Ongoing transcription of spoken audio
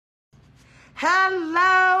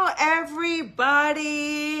Hello,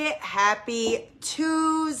 everybody. Happy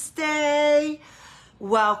Tuesday.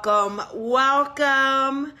 Welcome.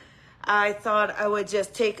 I thought I would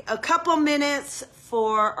just take a couple minutes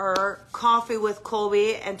for our Coffee with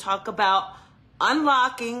Colby and talk about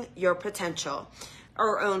unlocking your potential.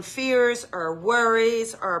 Our own fears, our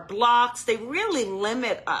worries, our blocks, they really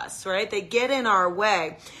limit us, right? They get in our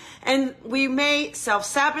way. And we may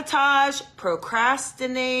self-sabotage,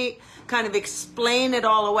 procrastinate, kind of explain it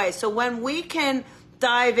all away. So when we can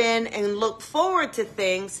dive in and look forward to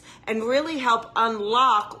things and really help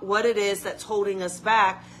unlock what it is that's holding us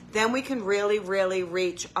back, then we can really, really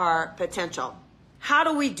reach our potential. How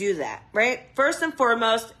do we do that, right? First and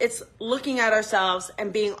foremost, it's looking at ourselves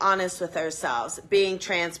and being honest with ourselves, being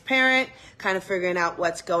transparent, kind of figuring out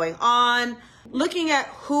what's going on, looking at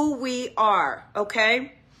who we are,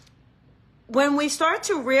 okay? When we start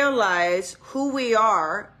to realize who we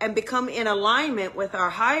are and become in alignment with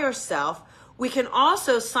our higher self, we can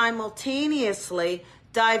also simultaneously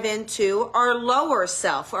dive into our lower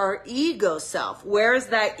self, our ego self. Where is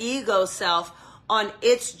that ego self on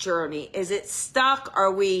its journey? Is it stuck?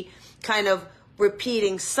 Are we kind of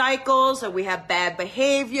repeating cycles? Or we have bad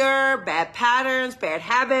behavior, bad patterns, bad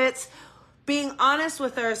habits? Being honest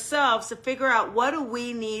with ourselves to figure out what do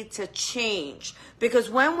we need to change. Because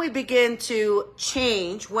when we begin to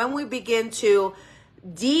change, when we begin to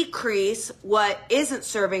decrease what isn't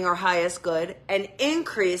serving our highest good and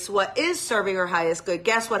increase what is serving our highest good,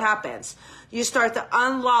 guess what happens? You start to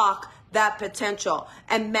unlock that potential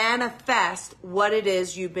and manifest what it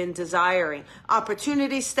is you've been desiring.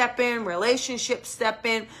 Opportunities step in, relationships step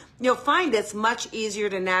in. You'll find it's much easier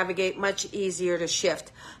to navigate, much easier to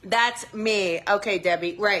shift. That's me. Okay,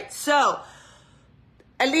 Debbie. Right. So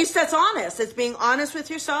at least that's honest. It's being honest with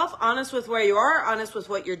yourself, honest with where you are, honest with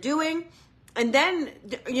what you're doing. And then,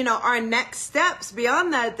 our next steps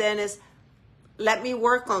beyond that then is let me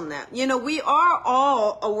work on that. We are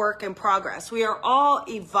all a work in progress. We are all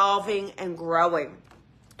evolving and growing.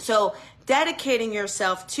 So dedicating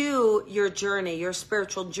yourself to your journey, your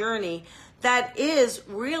spiritual journey, that is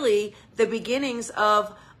really the beginnings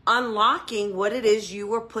of unlocking what it is you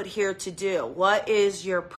were put here to do. What is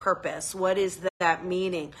your purpose? What is that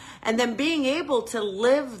meaning? And then being able to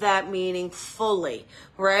live that meaning fully,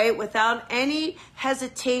 right? Without any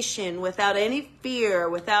hesitation, without any fear,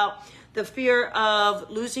 without the fear of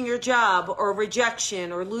losing your job or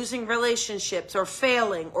rejection or losing relationships or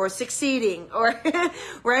failing or succeeding or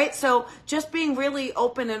right? So just being really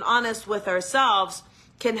open and honest with ourselves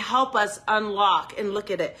can help us unlock and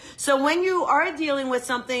look at it. So when you are dealing with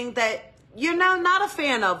something that you're now not a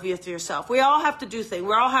fan of with yourself, we all have to do things.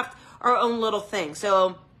 We all have our own little thing.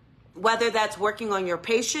 So whether that's working on your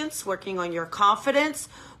patience, working on your confidence,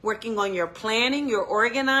 working on your planning, your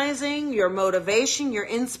organizing, your motivation, your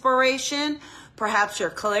inspiration, perhaps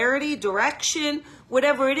your clarity, direction,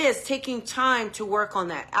 whatever it is, taking time to work on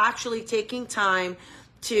that, actually taking time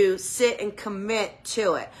to sit and commit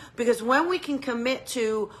to it. Because when we can commit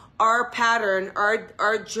to our pattern,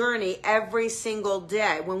 our journey every single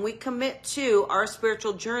day, when we commit to our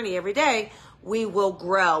spiritual journey every day, we will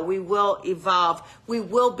grow, we will evolve, we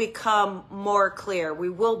will become more clear, we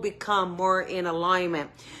will become more in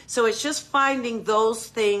alignment. So it's just finding those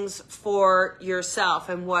things for yourself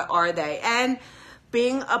and what are they, and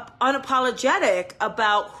being unapologetic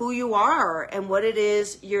about who you are and what it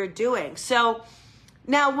is you're doing. So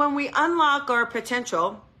now when we unlock our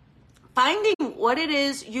potential, finding what it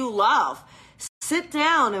is you love, sit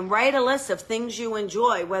down and write a list of things you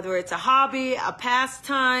enjoy, whether it's a hobby, a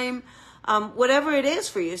pastime, whatever it is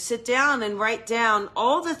for you. Sit down and write down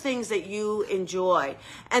all the things that you enjoy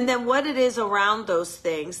and then what it is around those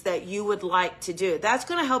things that you would like to do. That's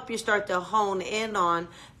going to help you start to hone in on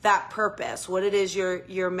that purpose, what it is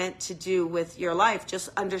you're meant to do with your life, just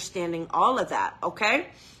understanding all of that, okay?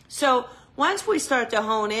 So once we start to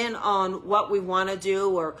hone in on what we want to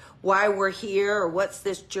do or why we're here or what's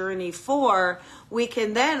this journey for, we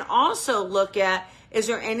can then also look at, is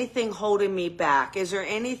there anything holding me back? Is there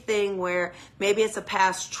anything where maybe it's a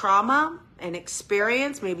past trauma, an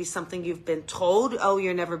experience, maybe something you've been told, oh,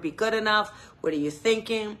 you'll never be good enough. What are you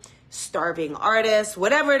thinking? Starving artist,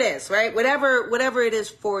 whatever it is, right? Whatever it is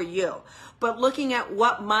for you. But looking at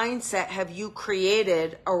what mindset have you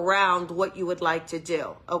created around what you would like to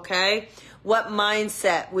do, okay? What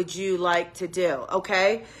mindset would you like to do,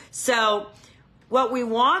 okay? So what we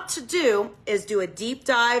want to do is do a deep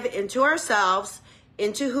dive into ourselves,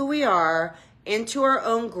 into who we are, into our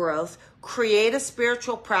own growth, create a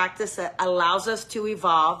spiritual practice that allows us to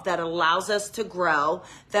evolve, that allows us to grow,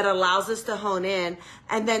 that allows us to hone in,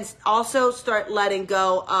 and then also start letting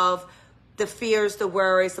go of the fears, the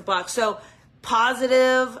worries, the blocks. So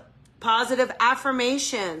positive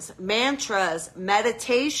affirmations, mantras,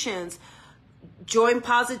 meditations, join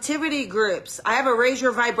positivity groups. I have a Raise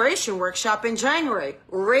Your Vibration workshop in January.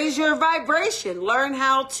 Raise your vibration. Learn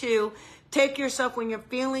how to take yourself when you're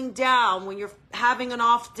feeling down, when you're having an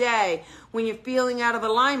off day, when you're feeling out of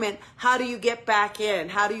alignment. How do you get back in?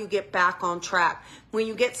 How do you get back on track? When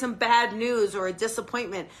you get some bad news or a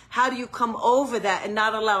disappointment, how do you come over that and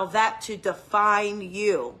not allow that to define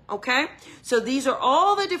you? Okay? So these are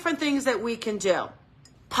all the different things that we can do.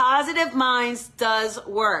 Positive minds does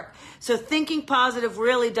work. So thinking positive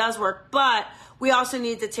really does work, but we also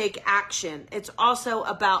need to take action. It's also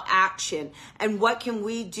about action. And what can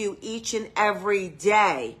we do each and every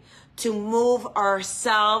day to move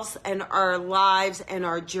ourselves and our lives and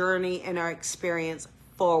our journey and our experience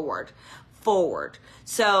forward.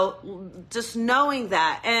 So just knowing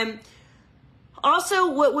that. And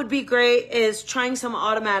also what would be great is trying some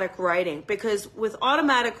automatic writing, because with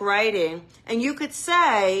automatic writing, and you could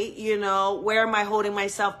say, you know, where am I holding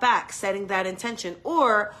myself back? Setting that intention.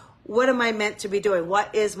 Or what am I meant to be doing?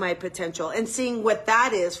 What is my potential? And seeing what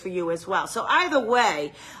that is for you as well. So either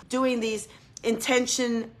way, doing these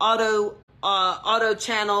intention auto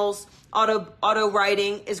channels, auto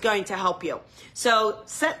writing is going to help you. So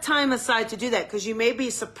set time aside to do that, because you may be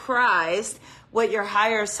surprised what your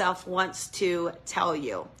higher self wants to tell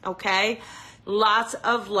you. Okay? Lots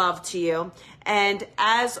of love to you. And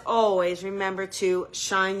as always, remember to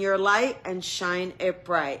shine your light and shine it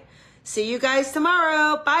bright. See you guys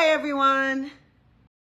tomorrow. Bye, everyone.